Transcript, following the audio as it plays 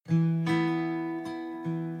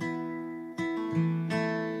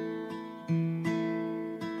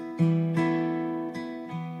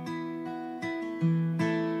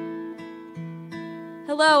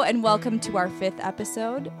and welcome to our 5th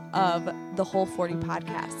episode of the Whole 40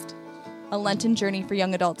 podcast, a Lenten journey for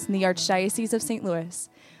young adults in the Archdiocese of St. Louis.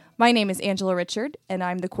 My name is Angela Richard, and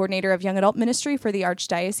I'm the coordinator of young adult ministry for the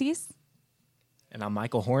Archdiocese. And I'm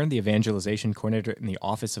Michael Horn, the evangelization coordinator in the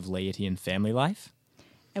Office of Laity and Family Life.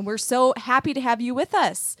 And we're so happy to have you with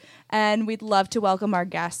us. And we'd love to welcome our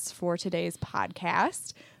guests for today's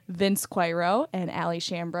podcast, Vince Coiro and Alli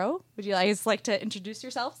Shambro. Would you guys like to introduce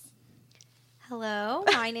yourselves? Hello,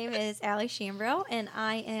 my name is Alli Shambro, and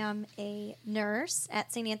I am a nurse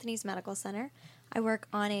at St. Anthony's Medical Center. I work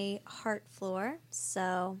on a heart floor,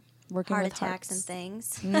 so Working heart with attacks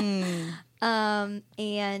hearts. and things.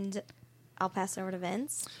 And I'll pass it over to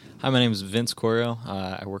Vince. Hi, my name is Vince Coiro.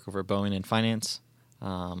 I work over at Boeing in finance.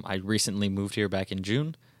 I recently moved here back in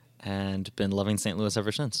June and been loving St. Louis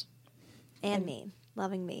ever since. And me.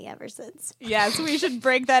 Loving me ever since. Yes, we should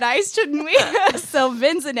break that ice, shouldn't we? So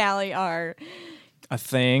Vince and Alli are A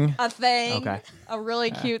thing. a really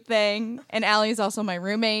cute thing. And Allie's also my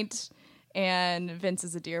roommate, and Vince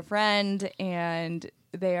is a dear friend, and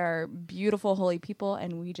they are beautiful, holy people,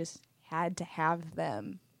 and we just had to have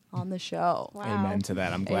them on the show. Wow. Amen to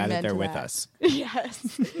that. I'm glad Amen that they're to with that. us.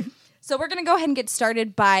 Yes. So we're going to go ahead and get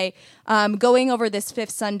started by going over this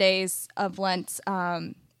 5th Sundays of Lent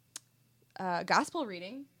gospel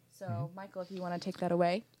reading. So, Michael, if you want to take that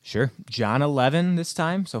away. Sure. John 11 this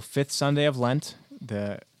time, so 5th Sunday of Lent,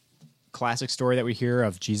 the classic story that we hear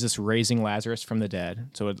of Jesus raising Lazarus from the dead.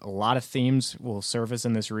 So a lot of themes will surface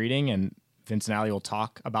in this reading, and Vince and Alli will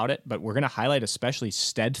talk about it, but we're going to highlight especially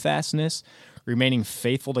steadfastness, remaining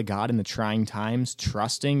faithful to God in the trying times,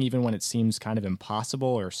 trusting even when it seems kind of impossible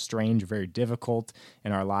or strange, very difficult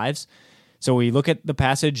in our lives. So we look at the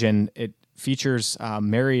passage, and it features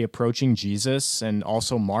Mary approaching Jesus and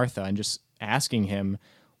also Martha and just asking him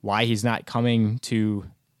why he's not coming to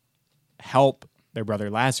help their brother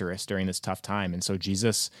Lazarus during this tough time. And so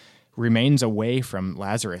Jesus remains away from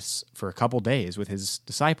Lazarus for a couple days with his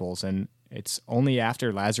disciples, and it's only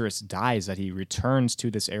after Lazarus dies that he returns to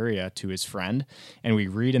this area to his friend. And we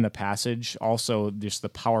read in the passage also just the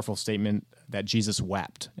powerful statement that Jesus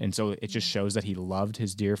wept. And so it just shows that he loved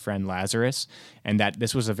his dear friend Lazarus and that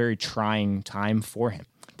this was a very trying time for him.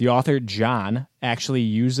 The author, John, actually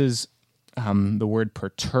uses the word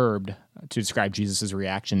perturbed to describe Jesus'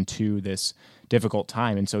 reaction to this difficult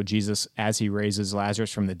time. And so Jesus, as he raises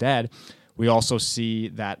Lazarus from the dead, we also see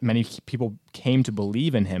that many people came to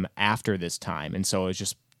believe in him after this time. And so it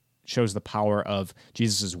just shows the power of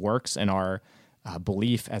Jesus' works and our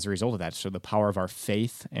belief as a result of that. So the power of our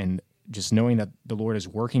faith and just knowing that the Lord is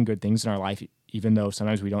working good things in our life, even though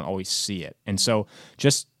sometimes we don't always see it. And so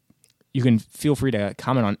just you can feel free to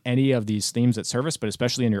comment on any of these themes that surface, but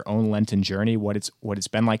especially in your own Lenten journey, what it's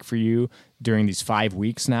been like for you during these 5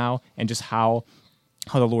 weeks now, and just how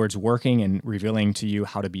the Lord's working and revealing to you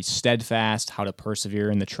how to be steadfast, how to persevere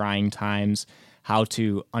in the trying times, how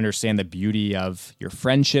to understand the beauty of your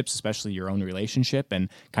friendships, especially your own relationship, and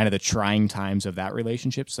kind of the trying times of that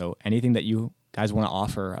relationship. So anything that you guys want to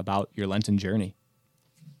offer about your Lenten journey.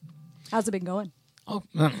 How's it been going? Oh,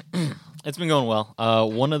 it's been going well.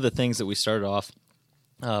 One of the things that we started off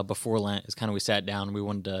before Lent is kind of we sat down and we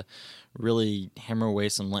wanted to really hammer away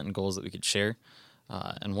some Lenten goals that we could share.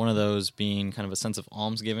 And one of those being kind of a sense of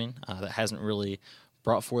almsgiving that hasn't really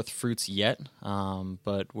brought forth fruits yet,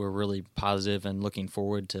 but we're really positive and looking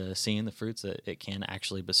forward to seeing the fruits that it can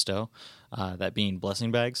actually bestow, that being blessing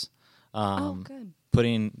bags. Good.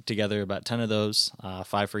 Putting together about 10 of those,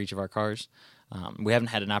 5 for each of our cars. We haven't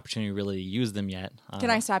had an opportunity to really use them yet. Can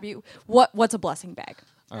I stop you? What's a blessing bag?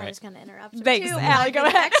 All I right. was going to interrupt her Thanks, too. Alli, go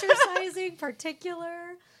I've been ahead. Exercising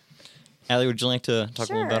particular. Alli, would you like to talk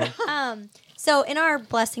a little about it? So in our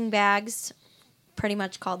blessing bags, pretty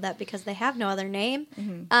much called that because they have no other name.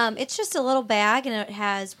 It's just a little bag, and it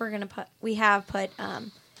has we have put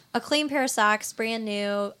a clean pair of socks, brand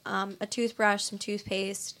new, a toothbrush, some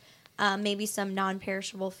toothpaste, maybe some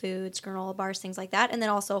non-perishable foods, granola bars, things like that, and then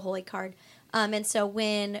also a holy card. And so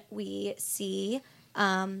when we see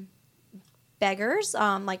beggars,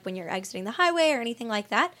 like when you're exiting the highway or anything like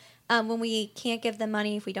that, when we can't give them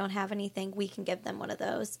money, if we don't have anything, we can give them one of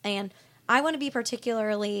those. And I want to be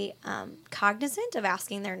particularly cognizant of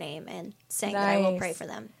asking their name and saying that I will pray for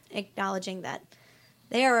them, acknowledging that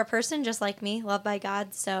they are a person just like me, loved by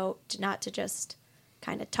God, so not to just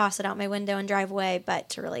kind of toss it out my window and drive away, but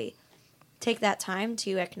to really take that time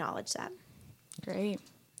to acknowledge that. Great.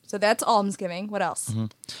 So that's almsgiving. What else?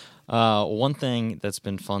 One thing that's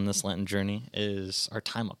been fun this Lenten journey is our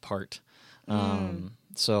time apart.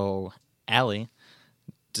 So Alli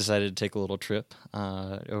decided to take a little trip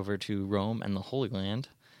over to Rome and the Holy Land,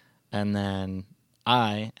 and then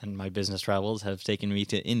I and my business travels have taken me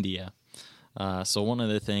to India. So one of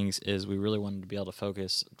the things is we really wanted to be able to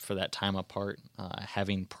focus for that time apart,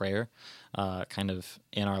 having prayer kind of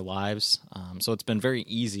in our lives. So it's been very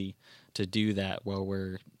easy to do that while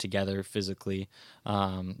we're together physically,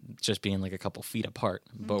 just being like a couple feet apart.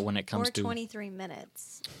 But when it comes or to 23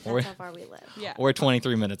 minutes, that's Or- how far we live. Yeah. or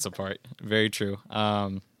 23 minutes apart, very true.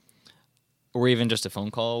 Or even just a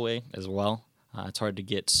phone call away as well. It's hard to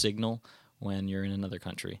get signal when you're in another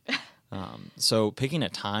country. So picking a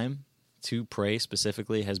time to pray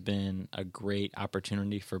specifically has been a great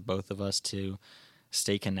opportunity for both of us to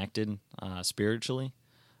stay connected spiritually,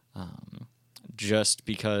 just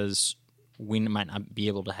because we might not be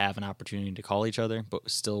able to have an opportunity to call each other, but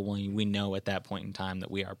still we know at that point in time that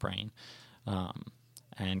we are praying,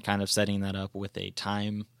 and kind of setting that up with a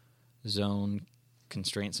time zone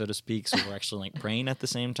constraint, so to speak, so we're actually like praying at the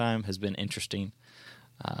same time has been interesting.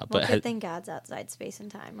 Well, good thing God's outside space and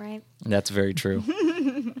time, right? That's very true.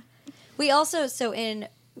 We also,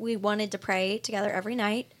 we wanted to pray together every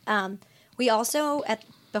night. We also,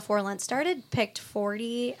 before Lent started, picked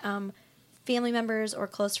 40 family members or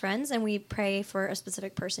close friends, and we pray for a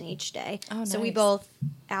specific person each day. Oh, So we nice. both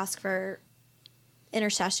ask for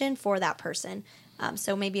intercession for that person.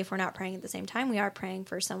 So maybe if we're not praying at the same time, we are praying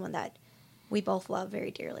for someone that we both love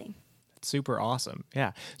very dearly. Super awesome.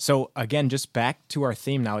 Yeah. So again, just back to our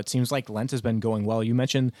theme now, it seems like Lent has been going well. You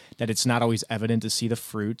mentioned that it's not always evident to see the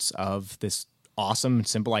fruits of this awesome and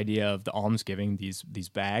simple idea of the almsgiving, these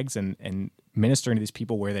bags and ministering to these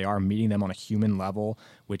people where they are, meeting them on a human level,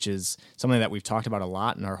 which is something that we've talked about a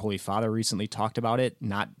lot. And our Holy Father recently talked about it,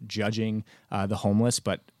 not judging the homeless,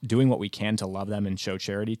 but doing what we can to love them and show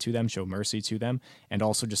charity to them, show mercy to them, and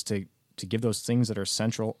also just to give those things that are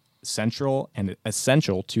central and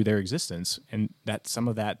essential to their existence. And that some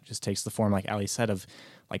of that just takes the form, like Alli said, of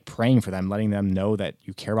like praying for them, letting them know that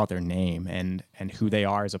you care about their name and who they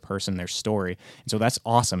are as a person, their story. And so that's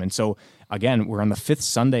awesome. And so again, we're on the 5th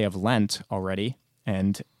Sunday of Lent already,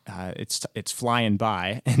 and it's flying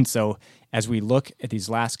by. And so as we look at these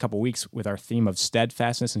last couple weeks with our theme of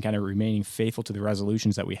steadfastness and kind of remaining faithful to the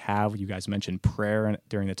resolutions that we have, you guys mentioned prayer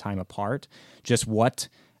during the time apart, just what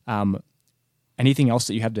anything else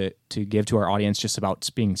that you have to give to our audience just about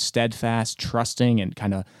being steadfast, trusting, and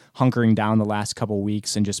kind of hunkering down the last couple of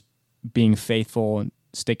weeks and just being faithful and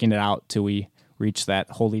sticking it out till we reach that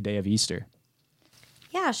holy day of Easter?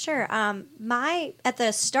 Yeah, sure. At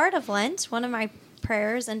the start of Lent, one of my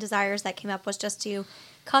prayers and desires that came up was just to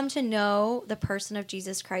come to know the person of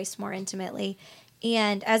Jesus Christ more intimately.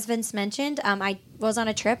 And as Vince mentioned, I was on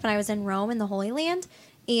a trip and I was in Rome in the Holy Land.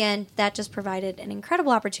 And that just provided an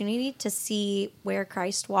incredible opportunity to see where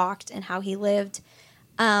Christ walked and how he lived.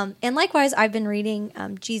 And likewise, I've been reading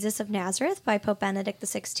Jesus of Nazareth by Pope Benedict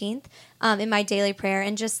XVI in my daily prayer.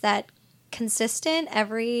 And just that consistent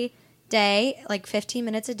every day, like 15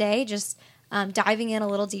 minutes a day, just diving in a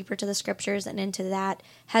little deeper to the scriptures and into that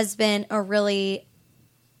has been a really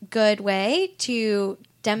good way to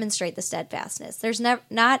demonstrate the steadfastness. There's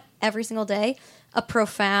not every single day a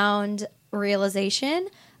profound realization,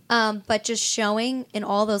 but just showing in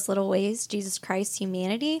all those little ways Jesus Christ's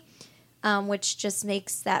humanity, which just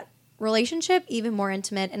makes that relationship even more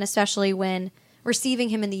intimate, and especially when receiving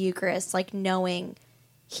him in the Eucharist, like knowing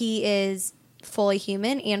he is fully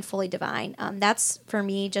human and fully divine. That's, for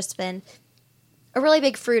me, just been a really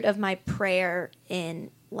big fruit of my prayer in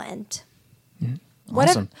Lent.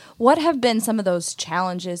 Awesome. What have been some of those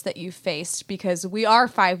challenges that you faced? Because we are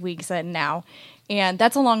 5 weeks in now, and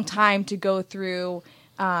that's a long time to go through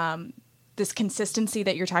this consistency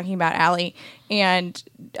that you're talking about, Alli. And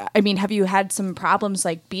I mean, have you had some problems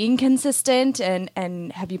like being consistent,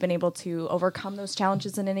 and have you been able to overcome those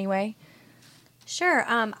challenges in any way? Sure.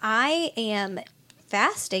 I am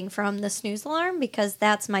fasting from the snooze alarm because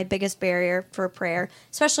that's my biggest barrier for prayer,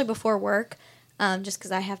 especially before work, just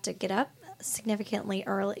because I have to get up significantly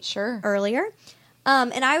earlier.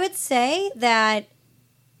 And I would say that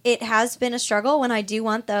it has been a struggle when I do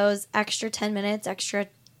want those extra 10 minutes, extra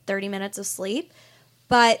 30 minutes of sleep,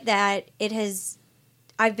 but that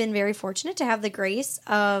I've been very fortunate to have the grace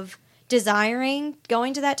of desiring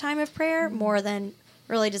going to that time of prayer more than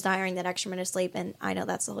really desiring that extra minute of sleep. And I know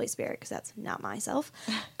that's the Holy Spirit because that's not myself.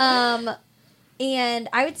 And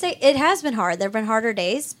I would say it has been hard. There have been harder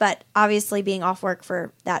days, but obviously being off work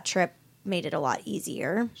for that trip made it a lot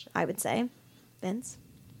easier, I would say. Vince?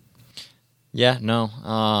 Yeah,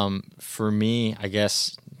 no. For me, I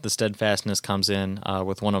guess the steadfastness comes in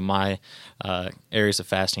with one of my areas of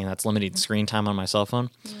fasting. That's limiting screen time on my cell phone.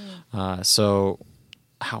 So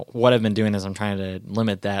what I've been doing is I'm trying to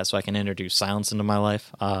limit that so I can introduce silence into my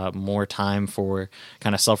life, more time for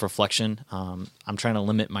kind of self-reflection. I'm trying to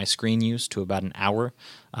limit my screen use to about an hour.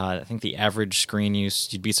 I think the average screen use,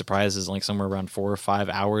 you'd be surprised, is like somewhere around 4 or 5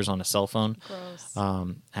 hours on a cell phone. Gross.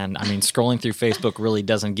 And I mean, scrolling through Facebook really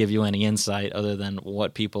doesn't give you any insight other than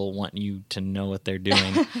what people want you to know what they're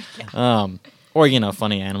doing. Or,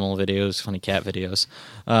 funny animal videos, funny cat videos.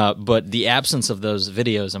 But the absence of those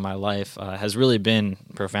videos in my life has really been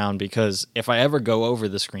profound, because if I ever go over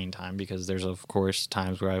the screen time, because there's, of course,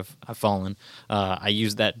 times where I've fallen, I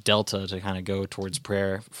use that delta to kind of go towards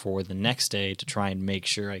prayer for the next day to try and make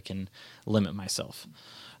sure I can limit myself.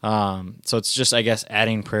 So it's just, I guess,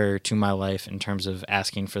 adding prayer to my life in terms of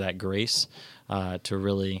asking for that grace to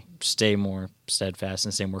really stay more steadfast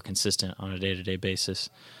and stay more consistent on a day-to-day basis.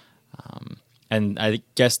 And I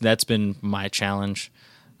guess that's been my challenge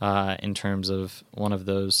in terms of one of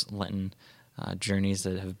those Lenten journeys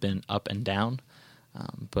that have been up and down,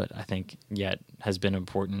 but I think yet has been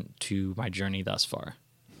important to my journey thus far.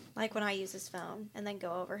 Like when I use his phone and then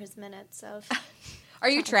go over his minutes of... Are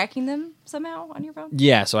you tracking them somehow on your phone?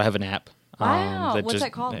 Yeah, so I have an app. Wow, what's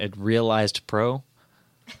that called? It Realized Pro.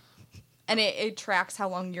 And it tracks how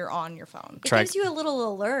long you're on your phone. It gives you a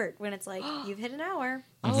little alert when it's like, you've hit an hour.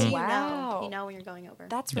 Oh, So wow. you know when you're going over.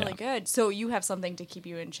 That's really good. So you have something to keep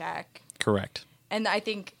you in check. Correct. And I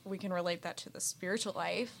think we can relate that to the spiritual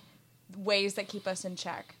life, ways that keep us in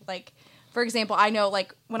check. Like, for example, I know,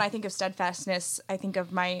 like, when I think of steadfastness, I think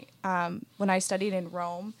of my, when I studied in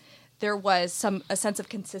Rome, there was a sense of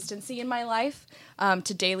consistency in my life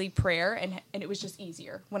to daily prayer, and it was just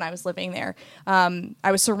easier when I was living there.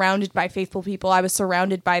 I was surrounded by faithful people. I was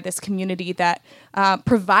surrounded by this community that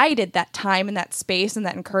provided that time and that space and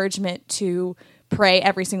that encouragement to pray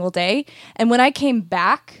every single day. And when I came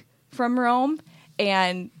back from Rome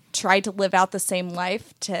and tried to live out the same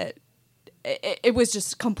life, it was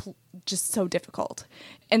just just so difficult.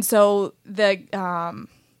 And so the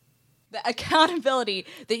accountability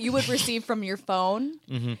that you would receive from your phone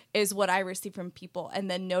is what I receive from people.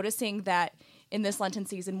 And then noticing that in this Lenten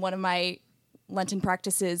season, one of my Lenten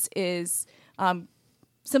practices is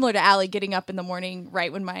similar to Alli, getting up in the morning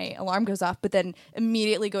right when my alarm goes off, but then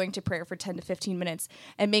immediately going to prayer for 10 to 15 minutes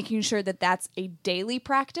and making sure that that's a daily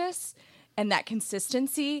practice, and that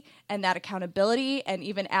consistency and that accountability, and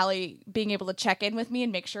even Alli being able to check in with me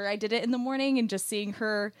and make sure I did it in the morning, and just seeing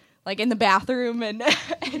her like in the bathroom and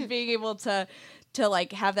and being able to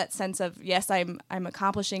like have that sense of, yes, I'm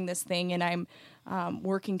accomplishing this thing, and I'm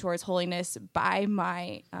working towards holiness by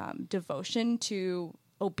my devotion to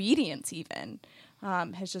obedience even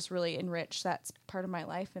has just really enriched that part of my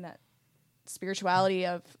life, and that spirituality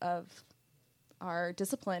of our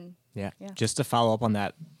discipline. Yeah. Just to follow up on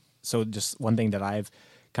that. So just one thing that I've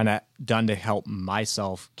kind of done to help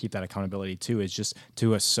myself keep that accountability too is just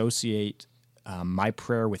to associate my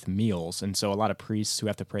prayer with meals. And so a lot of priests who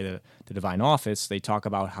have to pray the divine office, they talk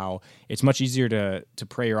about how it's much easier to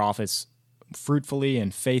pray your office fruitfully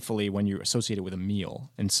and faithfully when you associate it with a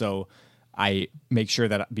meal. And so I make sure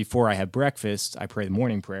that before I have breakfast, I pray the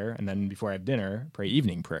morning prayer, and then before I have dinner, pray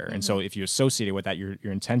evening prayer. And so if you associate it with that, you're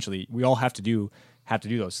intentionally, we all have to do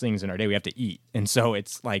those things in our day. We have to eat. And so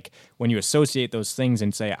it's like when you associate those things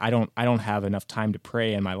and say, I don't have enough time to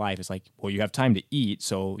pray in my life, it's like, well, you have time to eat,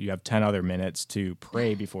 so you have 10 other minutes to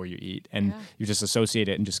pray before you eat. And you just associate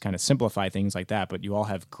it and just kind of simplify things like that. But you all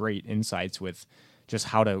have great insights with just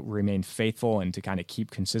how to remain faithful and to kind of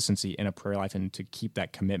keep consistency in a prayer life and to keep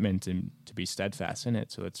that commitment and to be steadfast in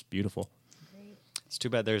it. So it's beautiful. It's too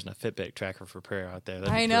bad there's no Fitbit tracker for prayer out there.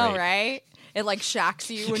 I know, right? It like shocks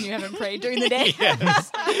you when you haven't prayed during the day.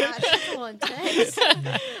 That's a little intense.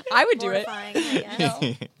 I would do it. Mortifying, I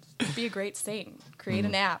guess. Be a great saint. Create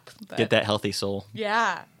an app. But Get that healthy soul.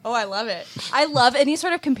 yeah. Oh, I love it. I love any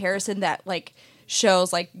sort of comparison that like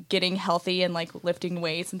shows like getting healthy and like lifting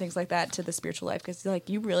weights and things like that to the spiritual life, because like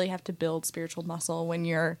you really have to build spiritual muscle when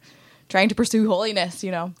you're trying to pursue holiness,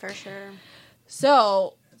 you know. For sure.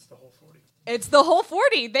 So it's the whole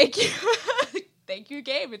 40. Thank you. Thank you,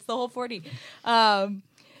 Gabe. It's the whole 40.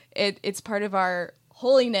 It's part of our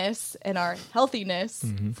holiness and our healthiness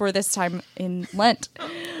for this time in Lent.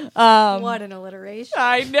 What an alliteration.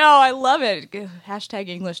 I know. I love it. Hashtag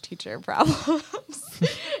English teacher problems.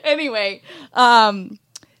 Anyway,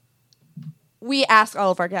 we ask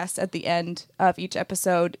all of our guests at the end of each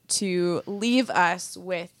episode to leave us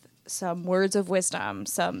with some words of wisdom,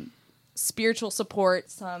 some spiritual support,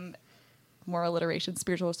 some more alliteration,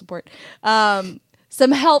 spiritual support,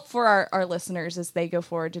 some help for our listeners as they go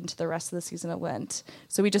forward into the rest of the season of Lent.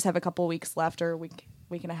 So we just have a couple weeks left, or a week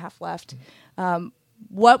and a half left.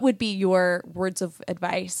 what would be your words of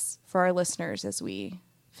advice for our listeners as we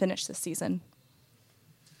finish this season?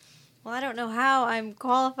 Well, I don't know how I'm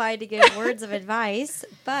qualified to give words of advice,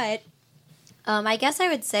 but I guess I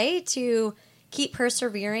would say to keep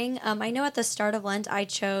persevering. I know at the start of Lent, I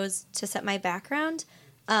chose to set my background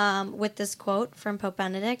with this quote from Pope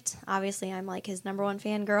Benedict. Obviously, I'm like his number one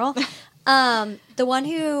fangirl. The one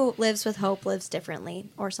who lives with hope lives differently,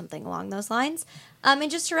 or something along those lines. And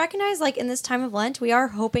just to recognize, like, in this time of Lent, we are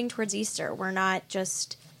hoping towards Easter. We're not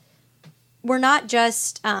just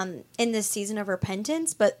in this season of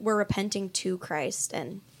repentance, but we're repenting to Christ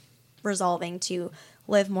and resolving to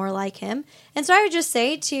live more like him. And so I would just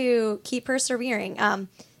say to keep persevering.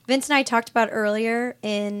 Vince and I talked about earlier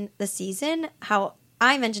in the season how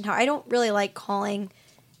I mentioned how I don't really like calling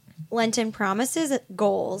Lenten promises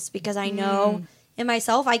goals, because I know in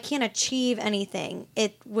myself I can't achieve anything.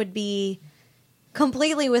 It would be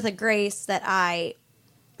completely with a grace that I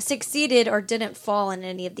succeeded or didn't fall in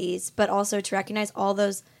any of these, but also to recognize all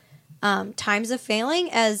those times of failing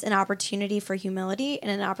as an opportunity for humility and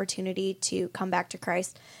an opportunity to come back to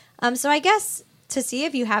Christ. So I guess to see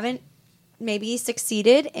if you haven't maybe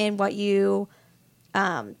succeeded in what you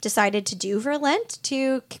decided to do for Lent,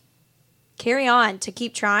 to carry on, to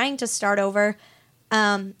keep trying, to start over.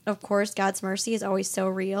 Of course, God's mercy is always so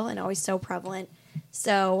real and always so prevalent.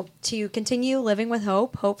 So to continue living with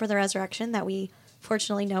hope for the resurrection that we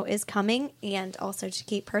fortunately know is coming, and also to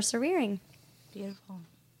keep persevering. Beautiful.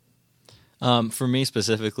 For me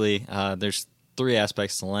specifically, there's 3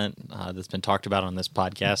 aspects to Lent that's been talked about on this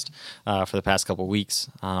podcast for the past couple weeks.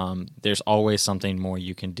 There's always something more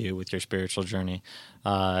you can do with your spiritual journey.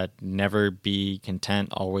 Never be content,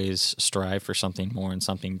 always strive for something more and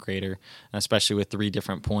something greater. And especially with 3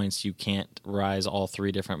 different points, you can't rise all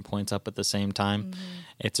 3 different points up at the same time. Mm-hmm.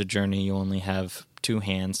 It's a journey. You only have 2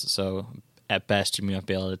 hands, so at best you might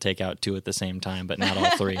be able to take out 2 at the same time, but not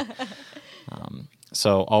all 3.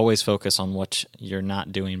 So always focus on what you're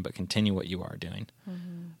not doing, but continue what you are doing,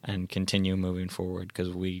 and continue moving forward, because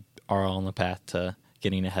we are all on the path to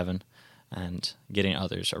getting to heaven and getting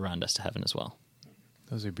others around us to heaven as well.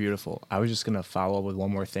 Those are beautiful. I was just going to follow up with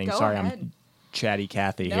one more thing. Go Sorry, ahead. I'm chatty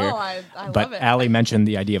Cathy No, here. I but love it. Alli mentioned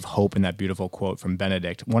the idea of hope in that beautiful quote from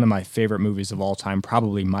Benedict. One of my favorite movies of all time,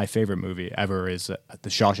 probably my favorite movie ever, is The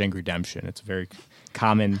Shawshank Redemption. It's a very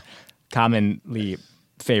commonly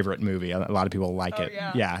favorite movie. A lot of people like it.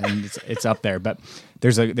 Yeah, and it's up there. But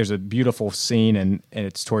there's a beautiful scene, and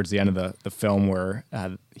it's towards the end of the film where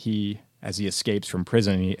as he escapes from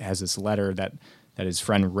prison, he has this letter that his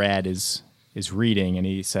friend Red is reading, and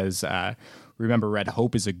he says, remember, Red,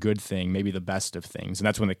 hope is a good thing, maybe the best of things. And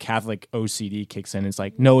that's when the Catholic OCD kicks in. It's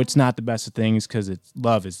like, no, it's not the best of things, because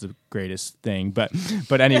love is the greatest thing. But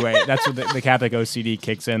anyway, that's what the Catholic OCD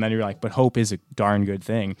kicks in. And then you're like, but hope is a darn good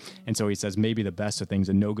thing. And so he says, maybe the best of things,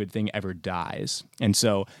 and no good thing ever dies. And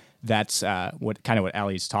so that's what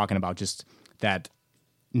Alli's talking about, just that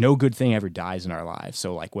no good thing ever dies in our lives.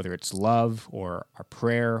 So like whether it's love or our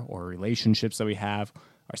prayer or relationships that we have,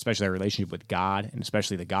 especially our relationship with God, and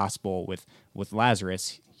especially the gospel with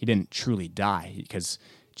Lazarus, he didn't truly die, because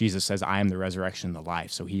Jesus says, I am the resurrection and the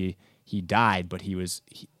life. So he died, but he was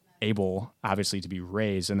able, obviously, to be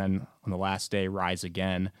raised, and then on the last day rise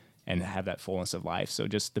again and have that fullness of life. So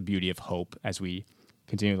just the beauty of hope as we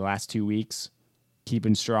continue the last 2 weeks,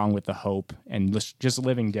 keeping strong with the hope and just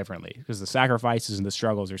living differently, because the sacrifices and the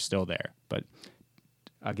struggles are still there. But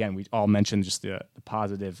again, we all mentioned just the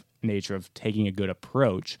positive nature of taking a good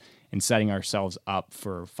approach and setting ourselves up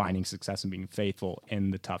for finding success and being faithful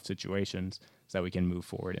in the tough situations, so that we can move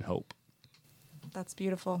forward in hope. That's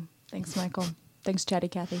beautiful. Thanks, Michael. Thanks, Chatty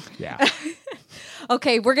Cathy. Yeah.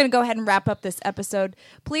 Okay, we're going to go ahead and wrap up this episode.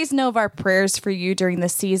 Please know of our prayers for you during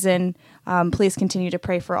this season. Please continue to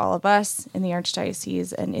pray for all of us in the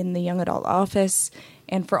Archdiocese and in the Young Adult Office,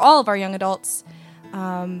 and for all of our young adults.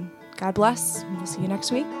 God bless. We'll see you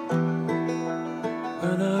next week.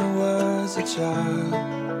 When I was a child,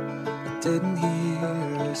 I didn't hear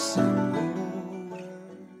a single